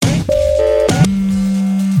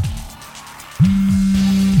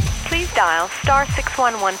star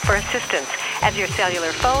 611 for assistance, as your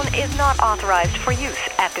cellular phone is not authorized for use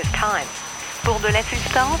at this time. Pour de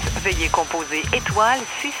l'assistance, veuillez composer étoile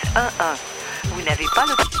 611. Vous n'avez pas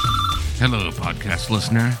le... Hello, podcast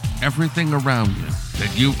listener. Everything around you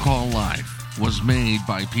that you call life was made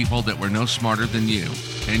by people that were no smarter than you.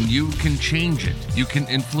 And you can change it. You can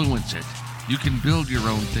influence it. You can build your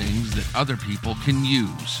own things that other people can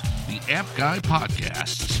use. The App Guy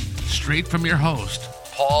Podcasts, straight from your host,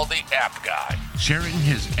 Paul the App Guy, sharing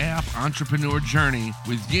his app entrepreneur journey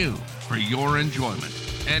with you for your enjoyment.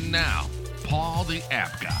 And now, Paul the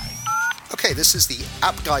App Guy. Okay, this is the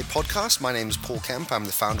App Guy Podcast. My name is Paul Kemp. I'm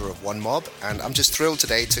the founder of OneMob, and I'm just thrilled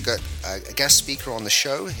today to get a guest speaker on the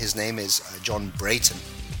show. His name is John Brayton,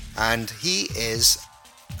 and he is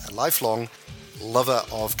a lifelong lover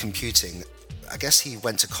of computing. I guess he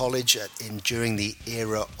went to college during the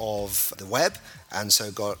era of the web, and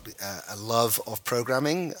so got a love of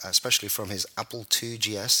programming, especially from his Apple II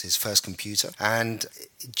GS, his first computer. And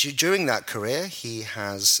during that career, he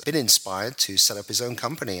has been inspired to set up his own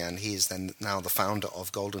company, and he is then now the founder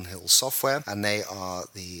of Golden Hill Software, and they are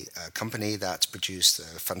the company that produced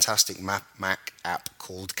a fantastic Mac app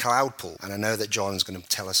called CloudPull. And I know that John is going to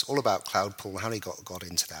tell us all about CloudPull and how he got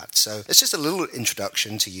into that. So it's just a little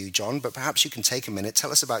introduction to you, John, but perhaps you can take a minute,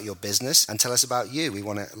 tell us about your business, and tell us about you. We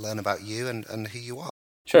want to learn about you and who you are.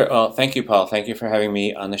 Sure. Well, thank you, Paul. Thank you for having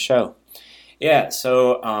me on the show.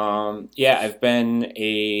 I've been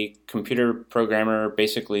a computer programmer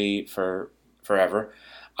basically for forever.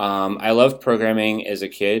 I loved programming as a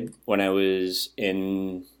kid. When I was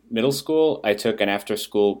in middle school, I took an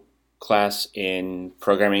after-school class in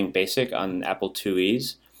programming basic on Apple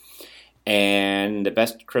IIes. And the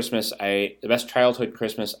best childhood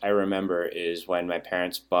Christmas I remember is when my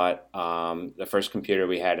parents bought the first computer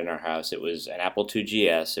we had in our house. It was an Apple II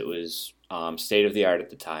GS. It was state of the art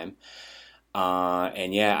at the time.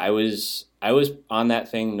 I was on that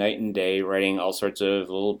thing night and day, writing all sorts of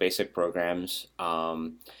little basic programs.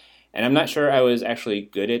 And I'm not sure I was actually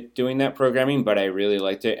good at doing that programming, but I really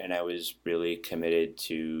liked it, and I was really committed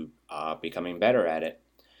to becoming better at it.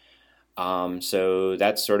 So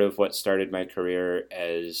that's sort of what started my career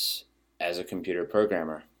as a computer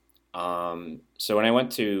programmer. So when I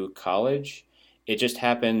went to college, it just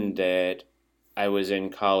happened that I was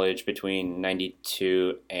in college between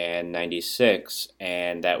 92 and 96,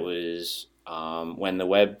 and that was when the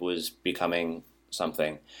web was becoming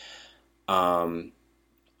something. I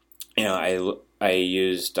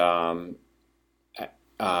used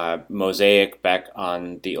Mosaic back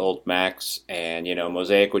on the old Macs, and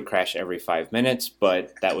Mosaic would crash every 5 minutes,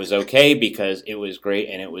 but that was okay because it was great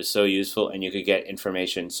and it was so useful, and you could get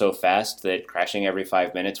information so fast that crashing every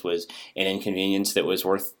 5 minutes was an inconvenience that was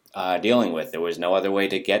worth dealing with. There was no other way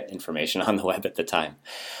to get information on the web at the time,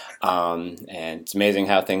 and it's amazing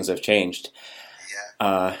how things have changed.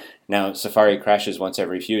 Now Safari crashes once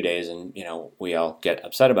every few days, and we all get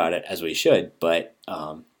upset about it, as we should, but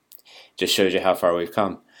just shows you how far we've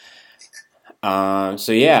come. I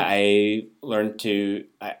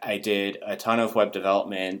did a ton of web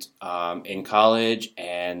development in college,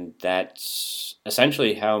 and that's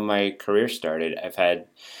essentially how my career started. I've had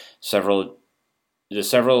several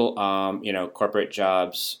corporate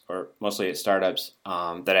jobs, or mostly at startups,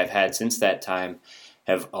 that I've had since that time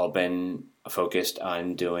have all been focused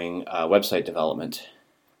on doing website development.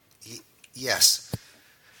 Yes.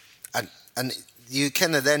 And you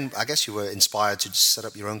kind of then, I guess you were inspired to just set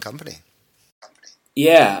up your own company.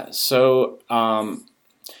 Yeah. So I've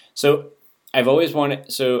always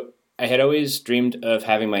wanted. So I had always dreamed of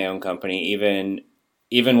having my own company, even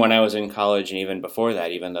when I was in college, and even before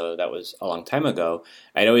that, even though that was a long time ago.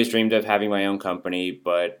 I'd always dreamed of having my own company,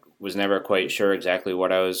 but was never quite sure exactly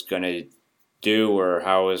what I was going to do, or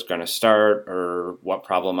how I was going to start, or what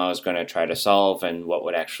problem I was going to try to solve, and what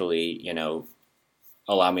would actually,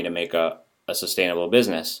 allow me to make a sustainable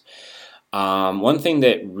business. One thing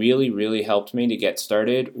that really, really helped me to get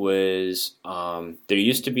started was there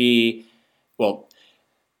used to be, the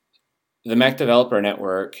Mac Developer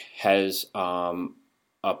Network has a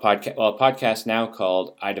podcast now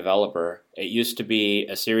called iDeveloper. It used to be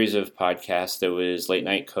a series of podcasts. There was Late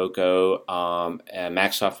Night Cocoa, a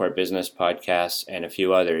Mac Software Business podcast, and a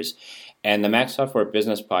few others. And the Mac Software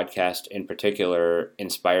Business podcast in particular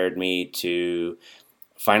inspired me to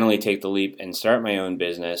finally take the leap and start my own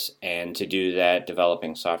business, and to do that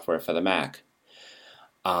developing software for the Mac.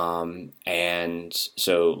 And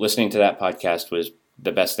so listening to that podcast was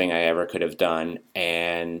the best thing I ever could have done.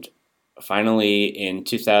 And finally in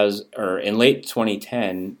late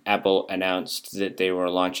 2010, Apple announced that they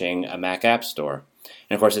were launching a Mac App Store.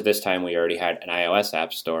 And of course, at this time, we already had an iOS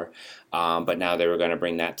app store, but now they were going to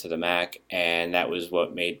bring that to the Mac, and that was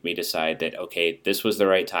what made me decide that, okay, this was the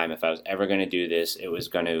right time. If I was ever going to do this, it was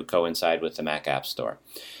going to coincide with the Mac App Store.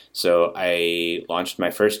 So I launched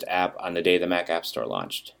my first app on the day the Mac App Store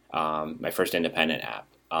launched, my first independent app,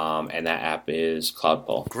 and that app is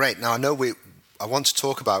CloudPull. Great. Now, I want to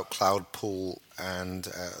talk about CloudPull and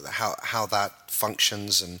how that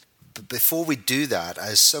functions. And before we do that,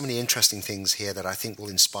 there's so many interesting things here that I think will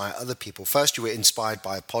inspire other people. First, you were inspired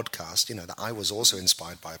by a podcast. That I was also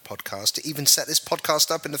inspired by a podcast to even set this podcast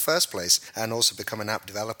up in the first place and also become an app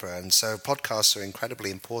developer. And so podcasts are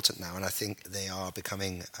incredibly important now, and I think they are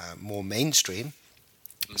becoming more mainstream.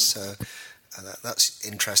 So that's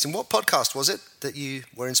interesting. What podcast was it that you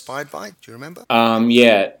were inspired by? Do you remember?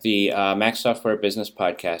 The Mac Software Business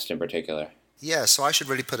Podcast in particular. Yeah, so I should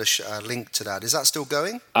really put a link to that. Is that still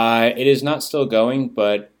going? It is not still going,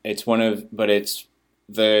 but it's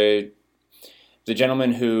the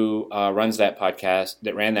gentleman who runs that podcast,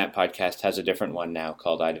 that ran that podcast, has a different one now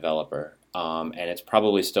called iDeveloper. And it's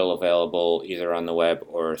probably still available either on the web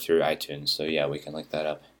or through iTunes. So yeah, we can link that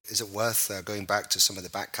up. Is it worth going back to some of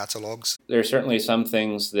the back catalogs? There are certainly some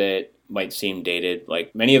things that might seem dated.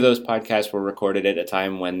 Like many of those podcasts were recorded at a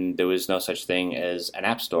time when there was no such thing as an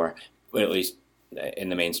app store, at least in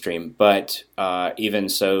the mainstream. But even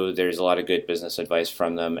so, there's a lot of good business advice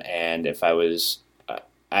from them. And if I was,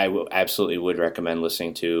 absolutely would recommend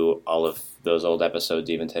listening to all of those old episodes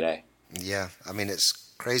even today. Yeah, I mean, it's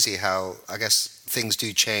crazy how, I guess, things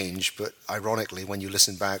do change, but ironically, when you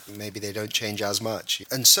listen back, maybe they don't change as much.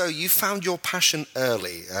 And so you found your passion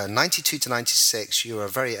early. 92 to 96, you were a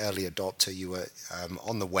very early adopter. You were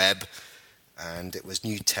on the web, and it was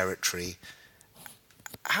new territory.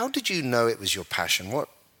 How did you know it was your passion? What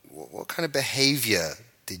kind of behavior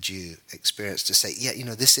did you experience to say, yeah,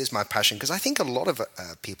 this is my passion? Because I think a lot of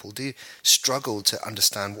people do struggle to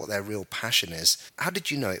understand what their real passion is. How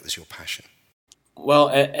did you know it was your passion? Well,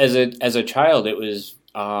 as a child, it was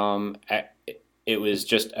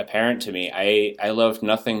just apparent to me. I loved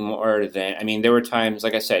nothing more than, there were times,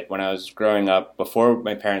 like I said, when I was growing up, before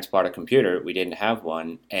my parents bought a computer, we didn't have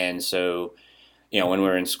one. And so, when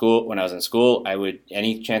I was in school,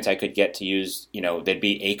 any chance I could get to use, there'd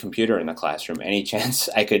be a computer in the classroom. Any chance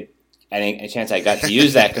I got to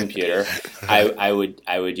use that computer, I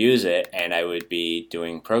would use it, and I would be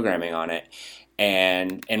doing programming on it.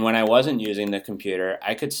 And when I wasn't using the computer,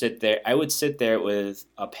 I would sit there with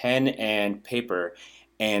a pen and paper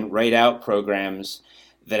and write out programs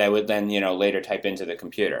that I would then, later type into the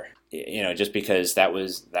computer. Just because that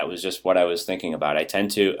was just what I was thinking about. I tend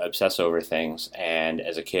to obsess over things, and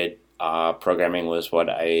as a kid, programming was what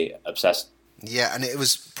I obsessed. Yeah, and it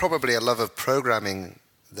was probably a love of programming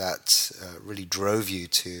that really drove you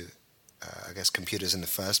to, I guess, computers in the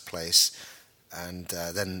first place, and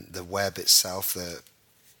then the web itself.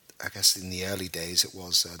 I guess in the early days, it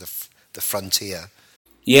was the frontier.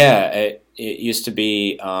 Yeah, it used to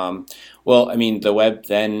be, the web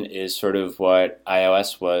then is sort of what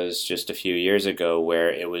iOS was just a few years ago,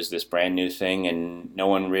 where it was this brand new thing and no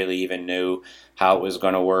one really even knew how it was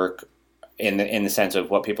going to work in the sense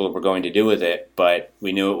of what people were going to do with it, but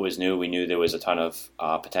we knew it was new, we knew there was a ton of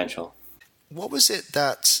potential. What was it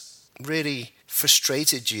that really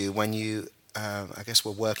frustrated you when you, I guess,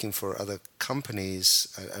 were working for other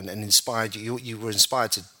companies and inspired you? You were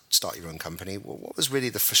inspired to start your own company. What was really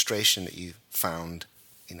the frustration that you found,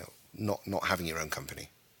 not having your own company?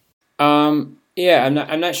 I'm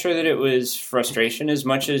not sure that it was frustration as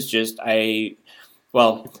much as just I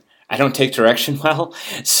don't take direction well.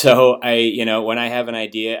 So when I have an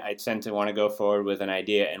idea, I tend to want to go forward with an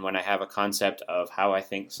idea, and when I have a concept of how I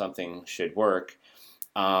think something should work,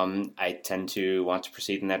 I tend to want to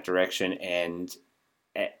proceed in that direction and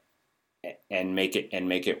make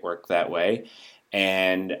it work that way.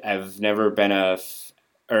 And I've never been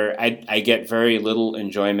I get very little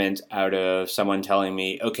enjoyment out of someone telling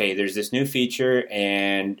me, okay, there's this new feature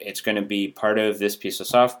and it's going to be part of this piece of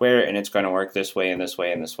software and it's going to work this way and this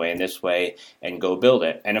way and this way and this way, and go build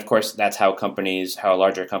it. And of course, that's how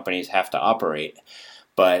larger companies have to operate.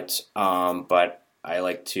 But I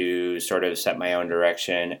like to sort of set my own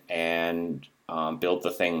direction and build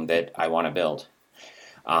the thing that I want to build.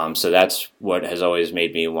 So that's what has always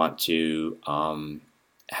made me want to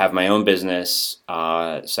have my own business,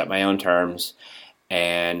 set my own terms,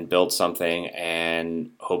 and build something,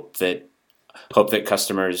 and hope that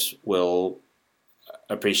customers will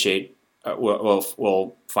appreciate,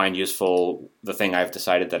 will find useful the thing I've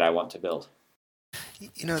decided that I want to build.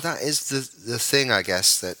 That is the thing, I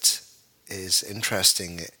guess, that is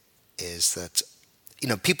interesting, is that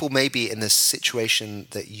people may be in this situation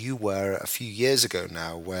that you were a few years ago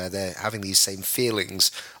now, where they're having these same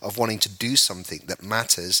feelings of wanting to do something that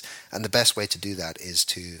matters. And the best way to do that is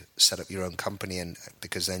to set up your own company, and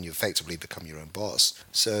because then you effectively become your own boss.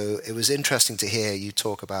 So it was interesting to hear you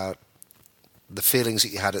talk about the feelings that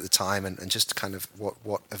you had at the time, and just kind of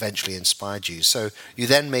what eventually inspired you. So you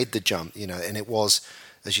then made the jump, and it was,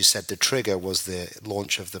 as you said, the trigger was the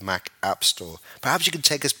launch of the Mac App Store. Perhaps you could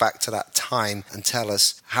take us back to that time and tell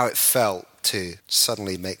us how it felt to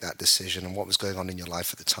suddenly make that decision and what was going on in your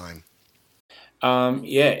life at the time.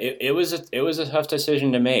 It was a tough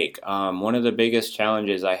decision to make. One of the biggest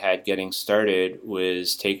challenges I had getting started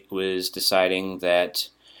was deciding that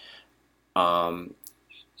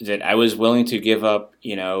that I was willing to give up,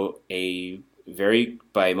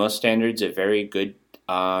 by most standards, a very good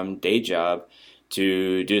day job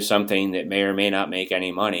to do something that may or may not make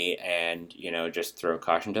any money, and just throw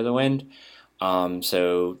caution to the wind.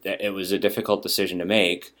 So it was a difficult decision to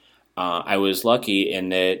make. I was lucky in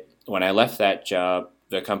that when I left that job,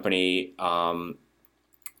 the company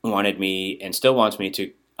wanted me and still wants me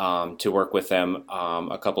to work with them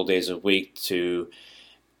a couple days a week to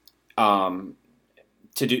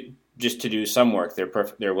do some work.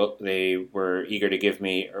 They were eager to give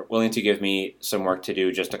me, or willing to give me, some work to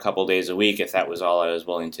do just a couple days a week if that was all I was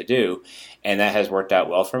willing to do, and that has worked out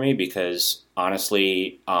well for me because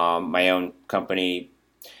honestly, my own company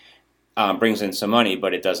brings in some money,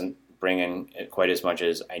 but it doesn't bring in quite as much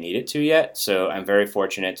as I need it to yet. So I'm very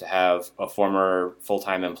fortunate to have a former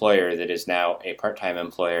full-time employer that is now a part-time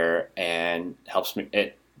employer and helps me.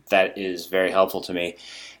 That is very helpful to me,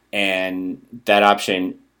 and that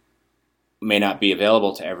option may not be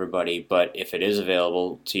available to everybody, but if it is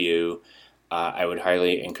available to you, I would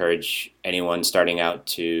highly encourage anyone starting out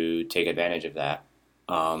to take advantage of that.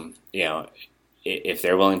 If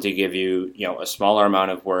they're willing to give you, a smaller amount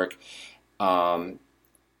of work to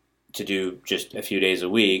do just a few days a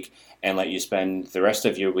week and let you spend the rest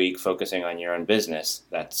of your week focusing on your own business,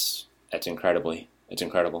 it's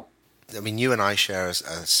incredible. I mean, you and I share a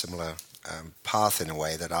similar path in a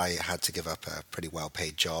way, that I had to give up a pretty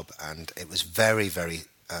well-paid job, and it was very, very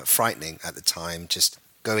frightening at the time, just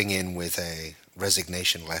going in with a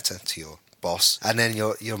resignation letter to your boss, and then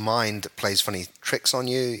your mind plays funny tricks on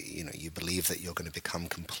you. You believe that you're going to become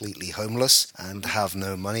completely homeless and have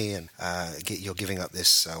no money, and you're giving up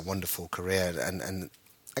this wonderful career, and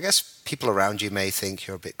I guess people around you may think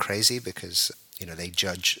you're a bit crazy because they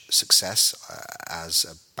judge success as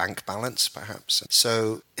a bank balance, perhaps.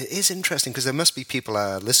 So it is interesting because there must be people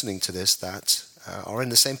listening to this that are in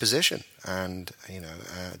the same position. And,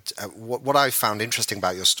 what I found interesting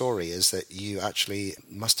about your story is that you actually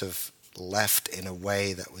must have left in a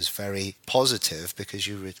way that was very positive because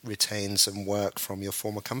you retained some work from your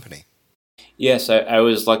former company. Yes, I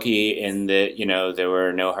was lucky in that, there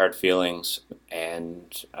were no hard feelings,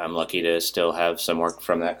 and I'm lucky to still have some work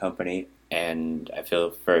from that company. And I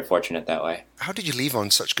feel very fortunate that way. How did you leave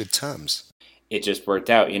on such good terms? It just worked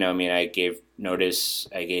out. I gave notice,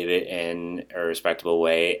 I gave it in a respectable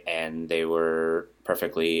way, and they were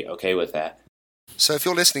perfectly okay with that. So if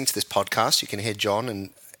you're listening to this podcast, you can hear John,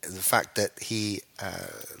 and the fact that he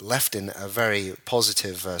left in a very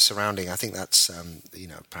positive surrounding. I think that's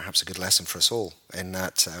perhaps a good lesson for us all, in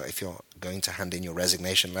that if you're going to hand in your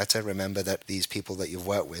resignation letter, remember that these people that you've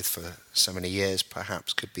worked with for so many years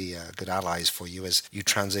perhaps could be good allies for you as you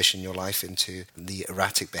transition your life into the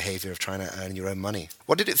erratic behavior of trying to earn your own money.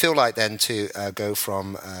 What did it feel like then to go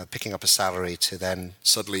from picking up a salary to then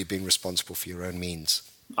suddenly being responsible for your own means?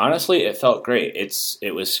 Honestly, it felt great.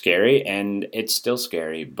 It was scary, and it's still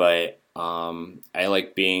scary, but I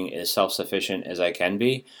like being as self-sufficient as I can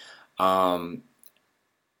be, and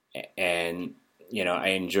I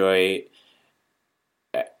enjoy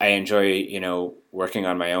working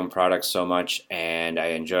on my own products so much, and I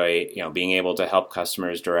enjoy being able to help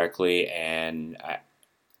customers directly, and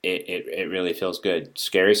it really feels good.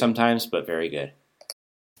 Scary sometimes, but very good.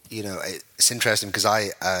 It's interesting because I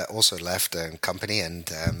also left a company,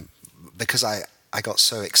 and because I got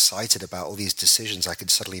so excited about all these decisions I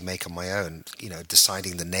could suddenly make on my own,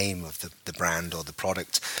 deciding the name of the brand or the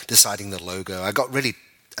product, deciding the logo. I got really,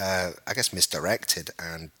 misdirected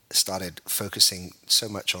and started focusing so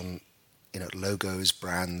much on, logos,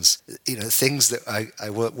 brands, things that I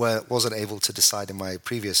wasn't able to decide in my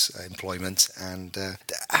previous employment. And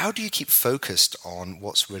how do you keep focused on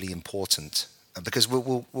what's really important? Because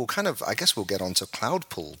we'll kind of, I guess we'll get onto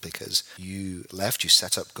CloudPull, because you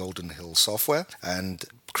set up Golden Hill Software and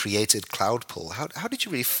created CloudPull. How did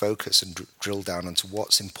you really focus and drill down onto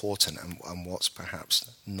what's important and what's perhaps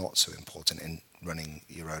not so important in running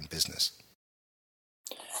your own business?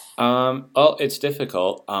 Well, it's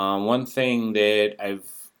difficult. One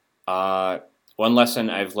lesson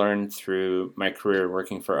I've learned through my career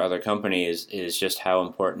working for other companies is just how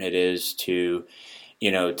important it is to,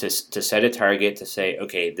 to set a target, to say,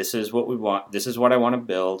 okay, this is what we want, this is what I want to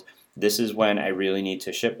build, this is when I really need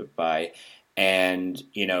to ship it by, and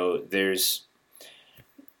it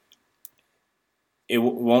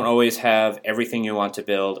won't always have everything you want to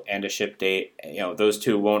build and a ship date. Those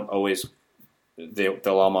two won't always.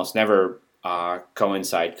 They'll almost never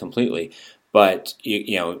coincide completely. But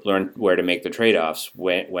you learn where to make the trade-offs.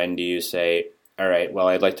 When do you say, all right, well,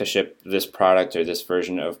 I'd like to ship this product or this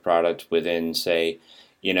version of product within, say,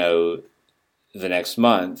 the next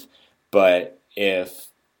month, but if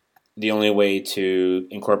the only way to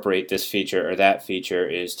incorporate this feature or that feature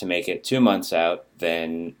is to make it 2 months out,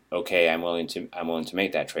 then okay, I'm willing to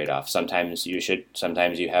make that trade-off. Sometimes you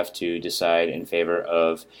have to decide in favor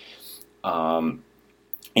of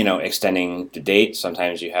extending the date.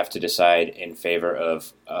 Sometimes you have to decide in favor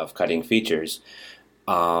of cutting features.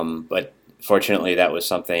 But fortunately, that was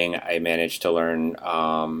something I managed to learn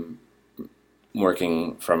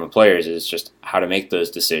working from employers, is just how to make those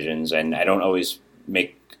decisions. And I don't always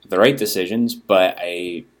make the right decisions, but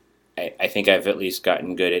I think I've at least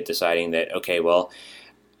gotten good at deciding that, okay, well,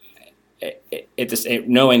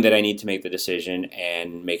 knowing that I need to make the decision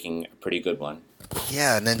and making a pretty good one.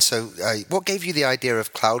 Yeah, and then what gave you the idea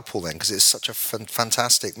of CloudPull then? Because it's such a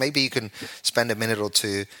fantastic. Maybe you can spend a minute or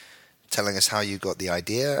two telling us how you got the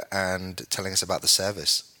idea and telling us about the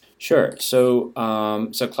service. Sure. So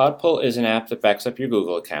CloudPull is an app that backs up your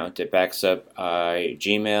Google account. It backs up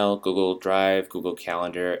Gmail, Google Drive, Google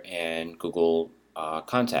Calendar, and Google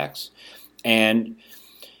Contacts. And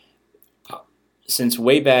since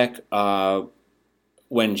way back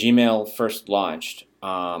when Gmail first launched,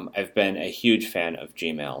 I've been a huge fan of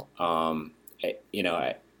Gmail. I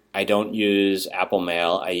don't use Apple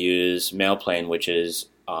Mail. I use Mailplane, which is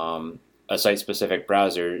a site-specific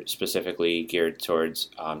browser specifically geared towards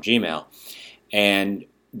Gmail. And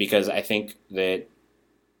because I think that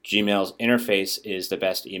Gmail's interface is the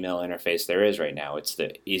best email interface there is right now. It's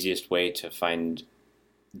the easiest way to find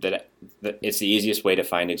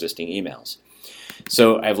existing emails.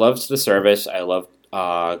 So I've loved the service. I love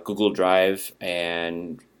Google Drive,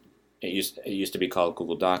 and it used to be called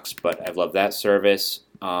Google Docs, but I've loved that service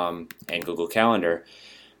and Google Calendar.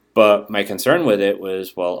 But my concern with it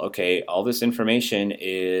was, well, okay, all this information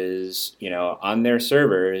is, on their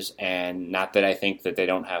servers, and not that I think that they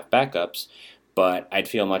don't have backups, but I'd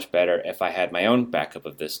feel much better if I had my own backup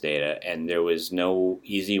of this data, and there was no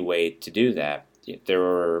easy way to do that. There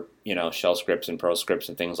were, shell scripts and Perl scripts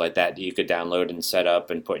and things like that you could download and set up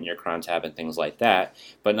and put in your cron tab and things like that,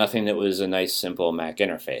 but nothing that was a nice, simple Mac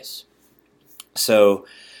interface. So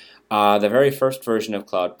the very first version of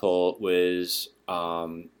CloudPull was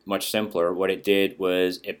much simpler. What it did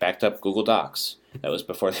was it backed up Google Docs. That was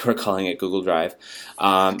before they were calling it Google Drive.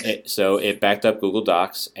 So it backed up Google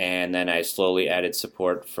Docs, and then I slowly added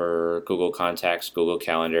support for Google Contacts, Google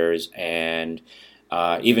Calendars, and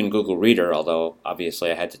even Google Reader, although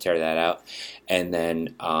obviously I had to tear that out. And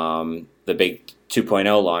then the big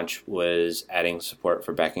 2.0 launch was adding support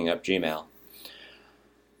for backing up Gmail.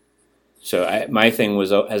 So my thing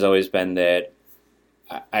has always been that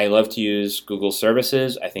I love to use Google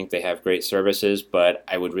services. I think they have great services, but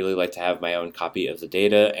I would really like to have my own copy of the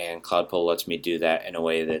data, and CloudPull lets me do that in a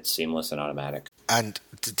way that's seamless and automatic. And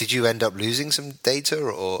did you end up losing some data,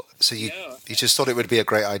 or you just thought it would be a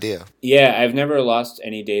great idea? Yeah, I've never lost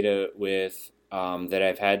any data with that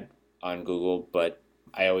I've had on Google, but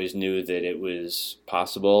I always knew that it was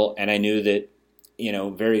possible, and I knew that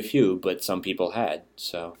very few, but some people had.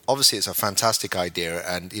 So obviously, it's a fantastic idea,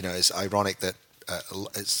 and it's ironic that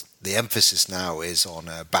the emphasis now is on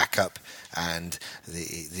backup and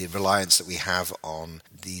the reliance that we have on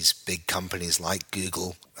these big companies like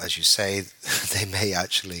Google. As you say, they may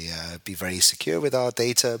actually be very secure with our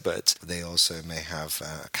data, but they also may have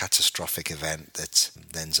a catastrophic event that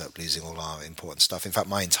ends up losing all our important stuff. In fact,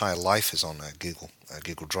 my entire life is on Google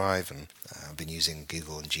Drive, and I've been using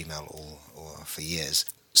Google and Gmail for years.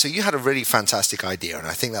 So you had a really fantastic idea, and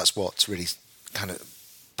I think that's what's really kind of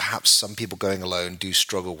perhaps some people going alone do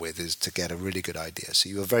struggle with, is to get a really good idea. So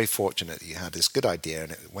you were very fortunate that you had this good idea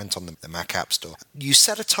and it went on the Mac App Store. You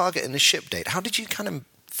set a target and a ship date. How did you kind of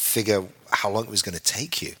figure how long it was going to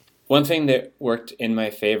take you? One thing that worked in my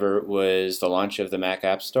favor was the launch of the Mac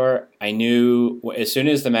App Store. I knew as soon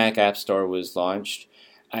as the Mac App Store was launched,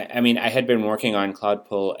 I had been working on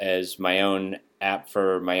CloudPull as my own app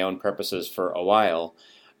for my own purposes for a while,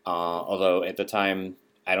 although at the time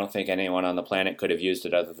I don't think anyone on the planet could have used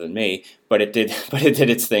it other than me, but it did. But it did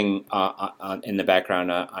its thing in the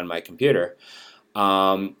background on my computer,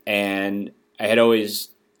 and I had always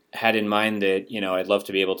had in mind that I'd love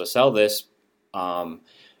to be able to sell this. And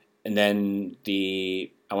then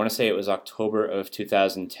I want to say it was October of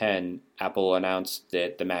 2010, Apple announced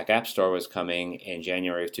that the Mac App Store was coming in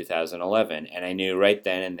January of 2011, and I knew right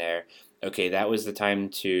then and there, okay, that was the time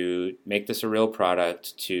to make this a real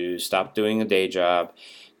product, to stop doing a day job,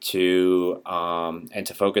 and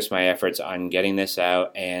to focus my efforts on getting this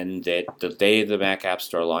out, and that the day the Mac App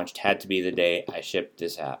Store launched had to be the day I shipped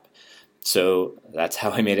this app. So that's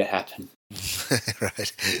how I made it happen.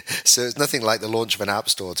 Right. So it's nothing like the launch of an app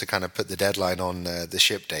store to kind of put the deadline on the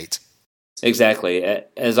ship date. Exactly.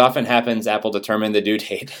 As often happens, Apple determined the due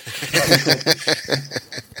date.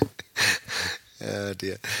 Oh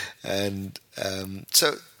dear. And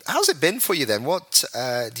so how's it been for you then? What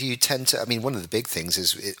do you tend to, one of the big things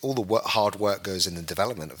is all the hard work goes in the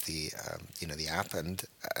development of the app, and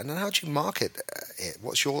then how do you market it?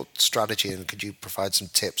 What's your strategy, and could you provide some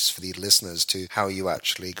tips for the listeners to how you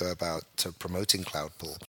actually go about promoting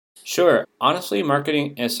CloudPull? Sure. Honestly,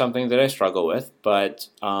 marketing is something that I struggle with, but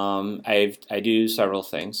I do several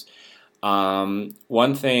things.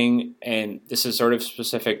 One thing, and this is sort of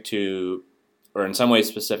specific to, or in some ways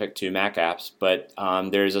specific to Mac apps, but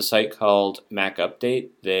there's a site called Mac Update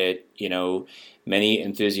that many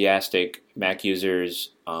enthusiastic Mac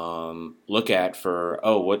users look at for,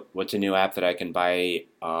 what's a new app that I can buy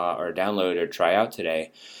or download or try out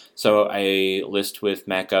today. So I list with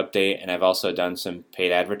Mac Update, and I've also done some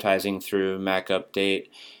paid advertising through Mac Update,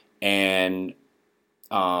 and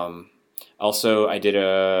also I did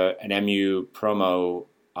an MU promotion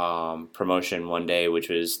one day, which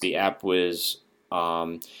was the app was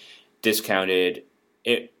discounted.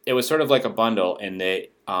 It was sort of like a bundle in that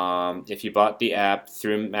if you bought the app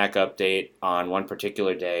through Mac Update on one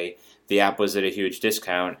particular day, the app was at a huge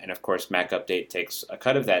discount, and of course Mac Update takes a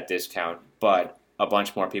cut of that discount, but a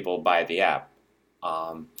bunch more people buy the app.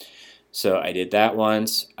 So I did that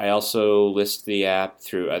once. I also list the app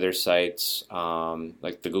through other sites,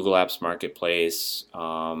 like the Google Apps Marketplace.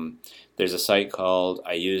 There's a site called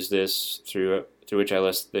I Use This through which I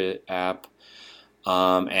list the app.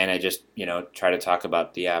 And I just, try to talk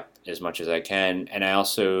about the app as much as I can. And I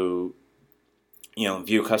also,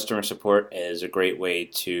 view customer support as a great way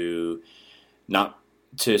to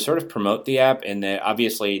sort of promote the app, and that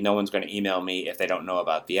obviously no one's going to email me if they don't know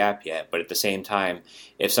about the app yet. But at the same time,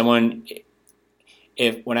 when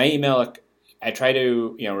I email, I try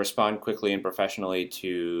to respond quickly and professionally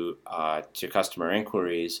to customer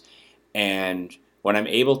inquiries, and when I'm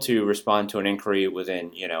able to respond to an inquiry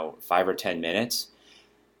within 5 or 10 minutes,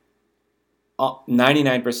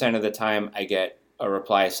 99% of the time I get a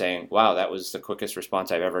reply saying, "Wow, that was the quickest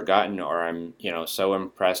response I've ever gotten," or "I'm so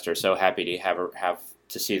impressed or so happy to have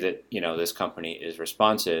to see that this company is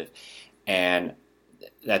responsive," and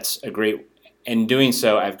that's a great. In doing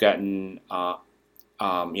so, I've gotten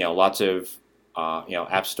lots of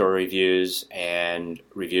App Store reviews and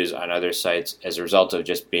reviews on other sites as a result of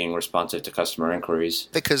just being responsive to customer inquiries.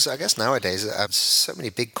 Because I guess nowadays, so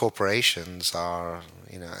many big corporations are,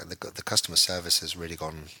 the customer service has really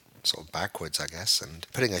gone sort of backwards, I guess, and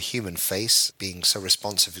putting a human face, being so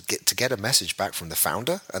responsive to get a message back from the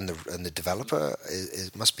founder and the developer,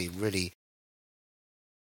 it must be really.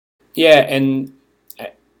 Yeah, and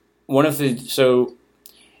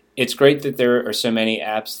it's great that there are so many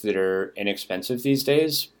apps that are inexpensive these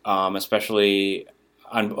days, especially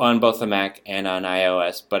on both the Mac and on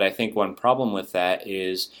iOS. But I think one problem with that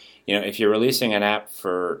is, if you're releasing an app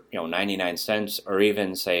for 99 cents or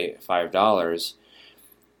even say $5,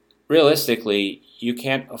 realistically, you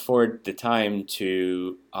can't afford the time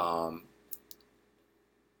to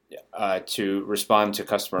respond to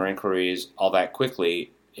customer inquiries all that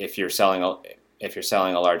quickly if you're selling a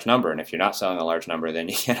large number. And if you're not selling a large number, then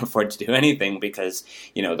you can't afford to do anything because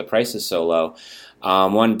the price is so low.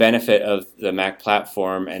 One benefit of the Mac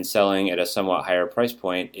platform and selling at a somewhat higher price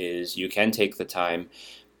point is you can take the time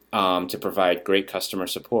to provide great customer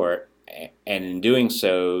support. And in doing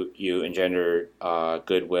so, you engender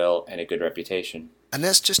goodwill and a good reputation. And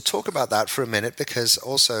let's just talk about that for a minute, because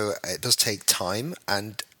also it does take time.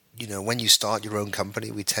 And, when you start your own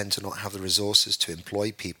company, we tend to not have the resources to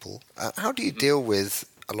employ people. How do you deal with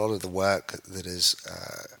a lot of the work that is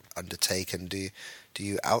undertaken? Do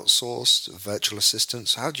you outsource virtual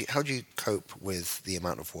assistants? How do you cope with the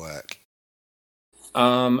amount of work?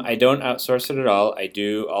 I don't outsource it at all. I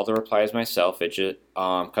do all the replies myself. It just,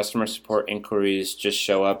 customer support inquiries just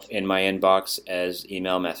show up in my inbox as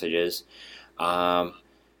email messages.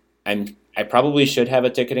 I probably should have a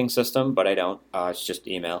ticketing system, but I don't. It's just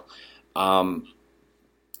email. But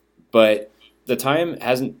the time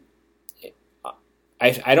hasn't.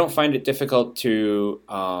 I don't find it difficult to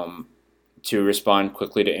respond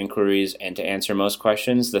quickly to inquiries and to answer most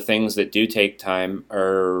questions. The things that do take time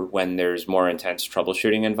are when there's more intense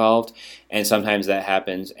troubleshooting involved, and sometimes that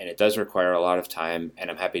happens, and it does require a lot of time, and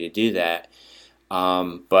I'm happy to do that.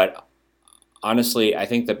 But honestly, I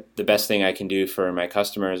think the best thing I can do for my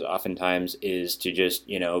customers oftentimes is to just,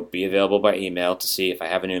 be available by email to see if I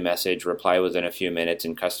have a new message, reply within a few minutes,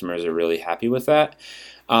 and customers are really happy with that.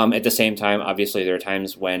 At the same time, obviously, there are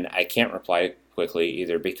times when I can't reply quickly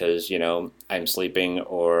either because, I'm sleeping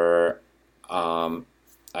or I'm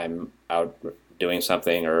out doing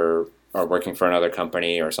something or working for another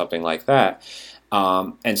company or something like that.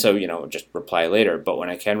 And so, just reply later. But when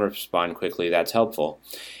I can respond quickly, that's helpful.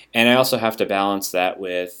 And I also have to balance that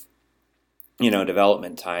with,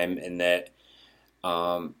 development time in that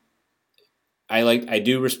I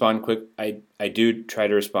do respond quick. I do try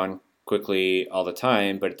to respond quickly all the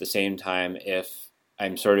time, but at the same time, if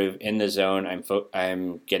I'm sort of in the zone,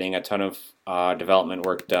 I'm getting a ton of development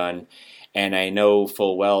work done, and I know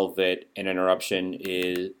full well that an interruption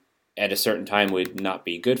is at a certain time would not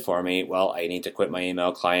be good for me. Well, I need to quit my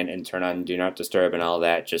email client and turn on Do Not Disturb and all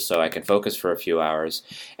that just so I can focus for a few hours,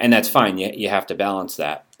 and that's fine. You have to balance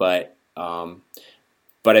that, but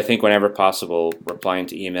I think whenever possible, replying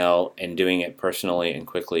to email and doing it personally and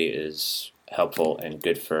quickly is helpful and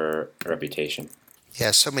good for reputation.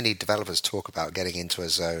 Yeah, so many developers talk about getting into a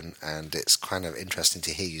zone, and it's kind of interesting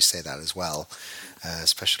to hear you say that as well.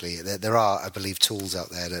 Especially, there are, I believe, tools out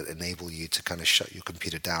there that enable you to kind of shut your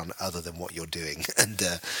computer down other than what you're doing. And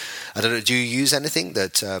I don't know, do you use anything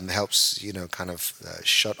that helps, kind of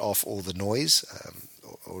shut off all the noise?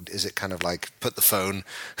 Or is it kind of like put the phone,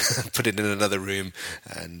 put it in another room,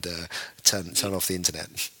 and turn off the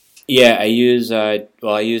internet? Yeah, I use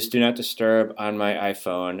Do Not Disturb on my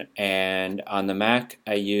iPhone, and on the Mac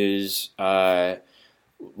I use the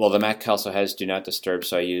Mac also has Do Not Disturb,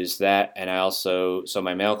 so I use that, and so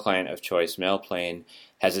my mail client of choice, Mailplane,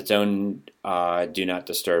 has its own Do Not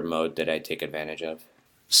Disturb mode that I take advantage of.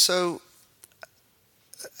 So,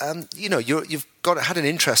 you've had an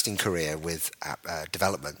interesting career with app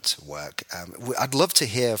development work. I'd love to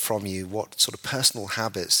hear from you what sort of personal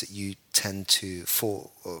habits that you tend to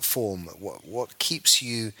form. What keeps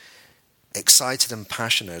you excited and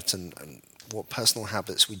passionate, and what personal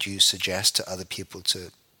habits would you suggest to other people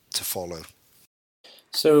to follow?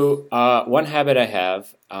 So one habit I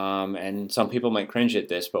have, and some people might cringe at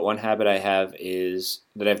this, but one habit I have is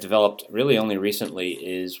that I've developed really only recently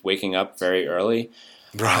is waking up very early.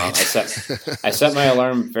 Right. I set my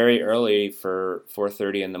alarm very early for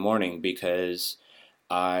 4:30 in the morning because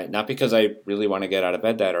not because I really want to get out of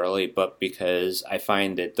bed that early, but because I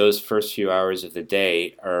find that those first few hours of the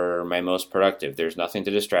day are my most productive. There's nothing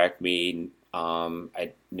to distract me.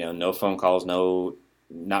 No phone calls,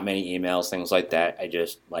 not many emails, things like that. I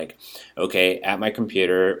just at my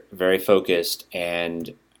computer, very focused,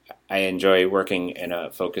 and I enjoy working in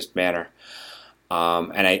a focused manner.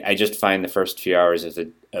 And I just find the first few hours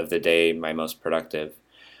of the day my most productive.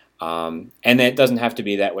 And it doesn't have to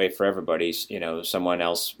be that way for everybody. Someone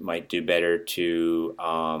else might do better to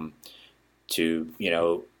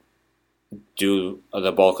do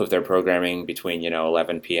the bulk of their programming between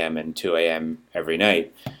 11 p.m. and 2 a.m. every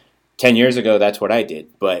night. 10 years ago, that's what I did,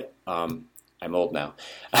 but I'm old now,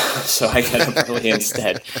 so I get up early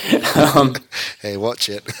instead. Hey, watch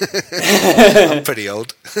it. I'm pretty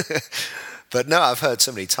old. But no, I've heard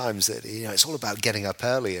so many times that it's all about getting up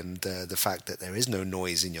early, and the fact that there is no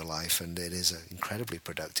noise in your life, and it is an incredibly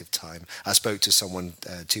productive time. I spoke to someone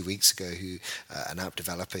 2 weeks ago, an app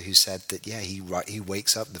developer, who said that he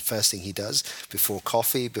wakes up, the first thing he does before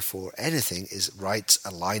coffee, before anything, is write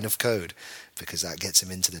a line of code, because that gets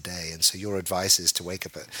him into the day. And so your advice is to wake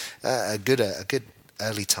up at a good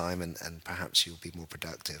early time, and perhaps you'll be more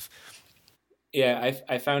productive. Yeah,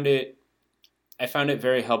 I found it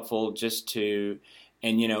very helpful just to,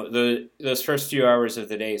 and those first few hours of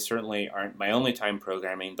the day certainly aren't my only time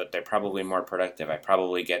programming, but they're probably more productive. I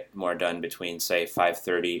probably get more done between, say,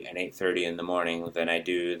 5:30 and 8:30 in the morning than I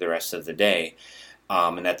do the rest of the day.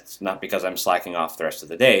 And that's not because I'm slacking off the rest of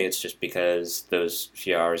the day. It's just because those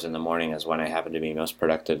few hours in the morning is when I happen to be most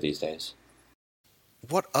productive these days.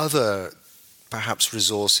 What other perhaps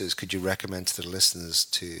resources could you recommend to the listeners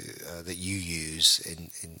that you use in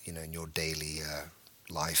your daily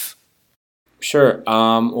life? Sure.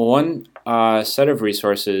 One set of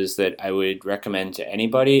resources that I would recommend to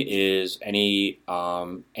anybody is any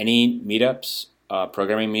meetups,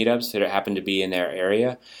 programming meetups that happen to be in their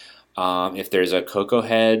area. If there's a Cocoa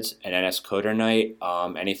Heads, an NS Coder Night,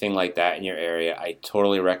 anything like that in your area, I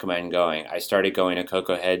totally recommend going. I started going to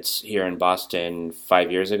Cocoa Heads here in Boston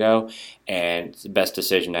 5 years ago, and it's the best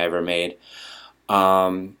decision I ever made.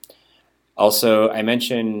 Also, I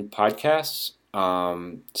mentioned podcasts. I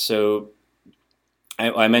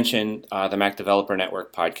mentioned the Mac Developer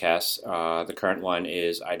Network podcast. The current one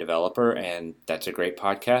is iDeveloper, and that's a great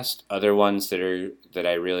podcast. Other ones that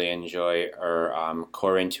I really enjoy are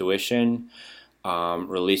Core Intuition,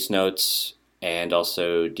 Release Notes, and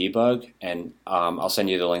also Debug. And I'll send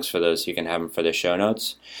you the links for those so you can have them for the show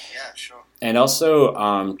notes. Yeah, sure. And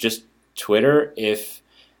also just Twitter. If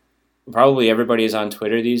probably everybody is on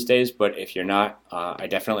Twitter these days, but if you're not, I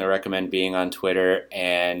definitely recommend being on Twitter,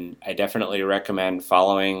 and I definitely recommend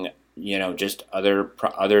following, just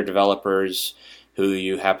other developers who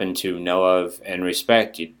you happen to know of and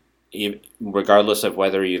respect, regardless of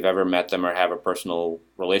whether you've ever met them or have a personal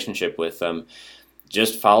relationship with them.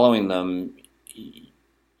 Just following them,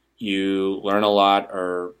 you learn a lot,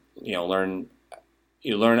 or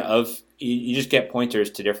you just get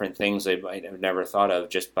pointers to different things they might have never thought of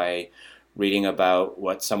just by reading about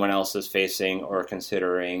what someone else is facing or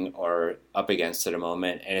considering or up against at a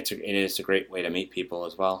moment. And it is a great way to meet people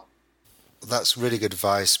as well. That's really good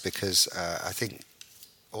advice, because I think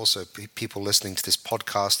also people listening to this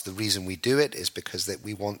podcast, the reason we do it is because that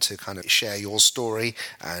we want to kind of share your story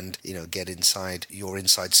and get inside your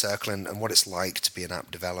inside circle and what it's like to be an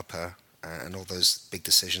app developer. And all those big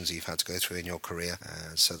decisions you've had to go through in your career.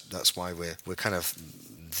 So that's why we're kind of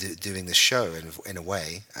doing this show in a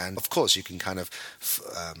way. And of course, you can kind of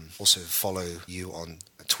also follow you on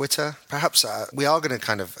Twitter. Perhaps we are going to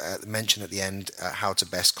kind of mention at the end how to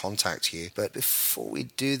best contact you. But before we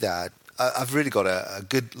do that, I've really got a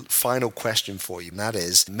good final question for you, and that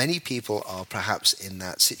is, many people are perhaps in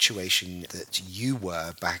that situation that you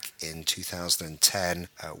were back in 2010,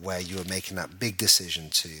 where you were making that big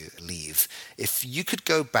decision to leave. If you could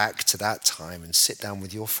go back to that time and sit down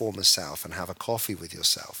with your former self and have a coffee with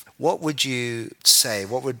yourself, what would you say?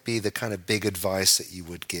 What would be the kind of big advice that you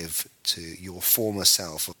would give to your former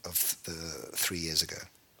self of the 3 years ago?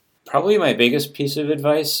 Probably my biggest piece of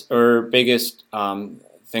advice, or biggest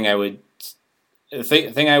thing I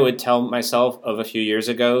would tell myself of a few years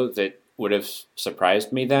ago that would have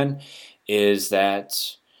surprised me then, is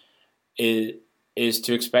that is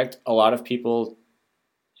to expect a lot of people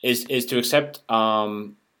is to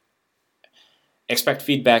expect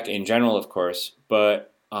feedback in general, of course,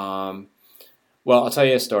 but well, I'll tell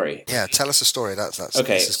you a story. Yeah, tell us a story. That's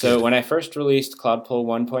okay. So good. When I first released CloudPull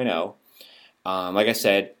 1.0, like I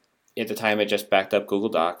said, at the time it just backed up Google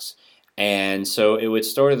Docs. And so it would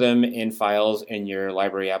store them in files in your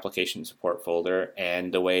library application support folder,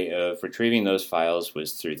 and the way of retrieving those files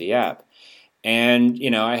was through the app. And,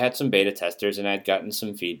 I had some beta testers and I'd gotten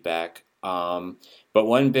some feedback. But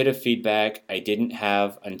one bit of feedback I didn't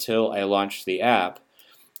have until I launched the app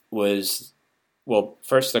was, well,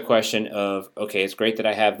 first the question of, okay, it's great that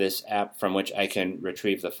I have this app from which I can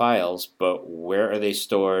retrieve the files, but where are they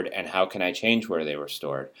stored and how can I change where they were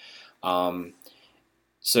stored?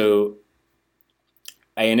 So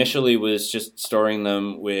I initially was just storing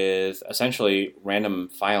them with essentially random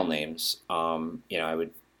file names. I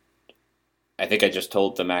think I just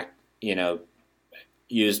told the Mac,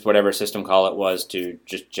 used whatever system call it was to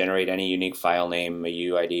just generate any unique file name, a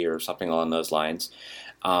UID or something along those lines,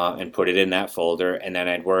 and put it in that folder. And then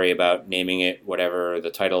I'd worry about naming it whatever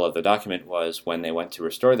the title of the document was when they went to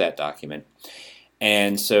restore that document.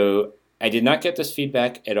 And so I did not get this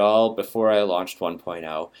feedback at all before I launched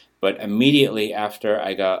 1.0, but immediately after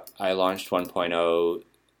I launched 1.0,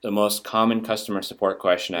 the most common customer support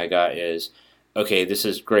question I got is, okay, this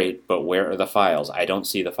is great, but where are the files? I don't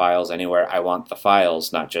see the files anywhere. I want the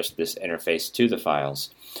files, not just this interface to the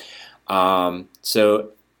files.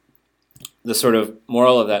 So the sort of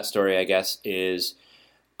moral of that story, I guess, is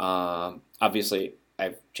obviously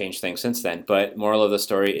I've changed things since then, but moral of the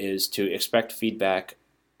story is to expect feedback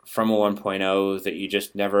from a 1.0 that you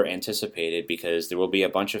just never anticipated, because there will be a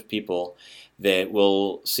bunch of people that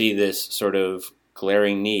will see this sort of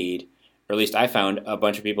glaring need, or at least I found a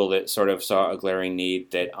bunch of people that sort of saw a glaring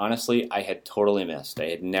need that honestly I had totally missed. It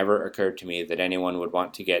had never occurred to me that anyone would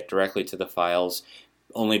want to get directly to the files,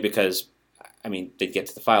 only because, they'd get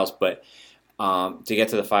to the files, but to get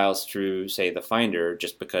to the files through, say, the Finder,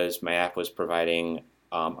 just because my app was providing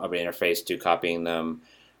an interface to copying them,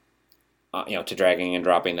 to dragging and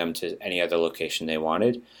dropping them to any other location they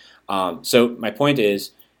wanted. So my point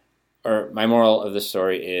is, or my moral of the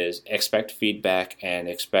story is, expect feedback and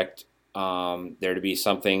expect there to be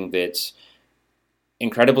something that's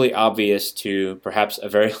incredibly obvious to perhaps a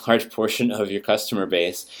very large portion of your customer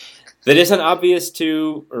base that isn't obvious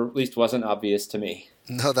to, or at least wasn't obvious to me.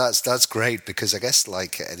 No, that's great, because I guess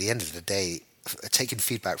like at the end of the day, taking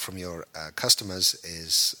feedback from your customers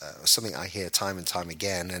is something I hear time and time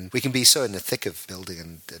again, and we can be so in the thick of building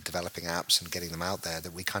and developing apps and getting them out there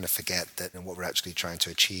that we kind of forget that what we're actually trying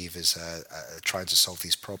to achieve is trying to solve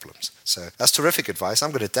these problems. So that's terrific advice.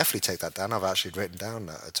 I'm going to definitely take that down. I've actually written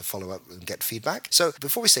down to follow up and get feedback. So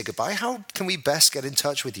before we say goodbye, how can we best get in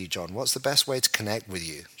touch with you, John? What's the best way to connect with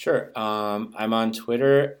you? Sure. I'm on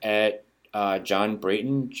Twitter at John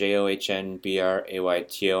Brayton,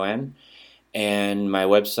 JohnBrayton. And my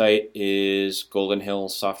website is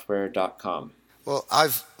goldenhillsoftware.com. Well,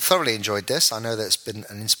 I've thoroughly enjoyed this. I know that it's been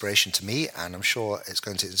an inspiration to me, and I'm sure it's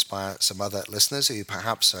going to inspire some other listeners who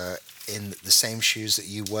perhaps are in the same shoes that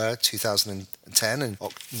you were 2010, and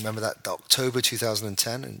remember that October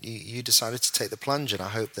 2010, and you decided to take the plunge, and I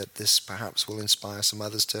hope that this perhaps will inspire some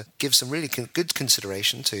others to give some really good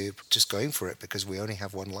consideration to just going for it, because we only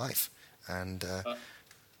have one life, and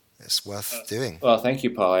it's worth doing. Well, thank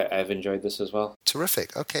you, Paul. I've enjoyed this as well.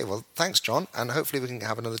 Terrific. Okay, well, thanks, John. And hopefully we can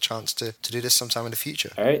have another chance to do this sometime in the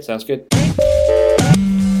future. All right, sounds good.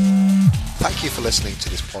 Thank you for listening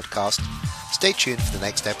to this podcast. Stay tuned for the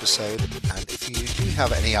next episode. And if you do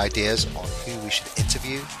have any ideas on who we should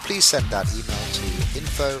interview, please send that email to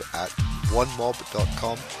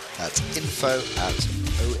info@onemob.com. That's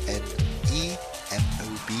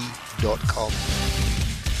info@onemob.com.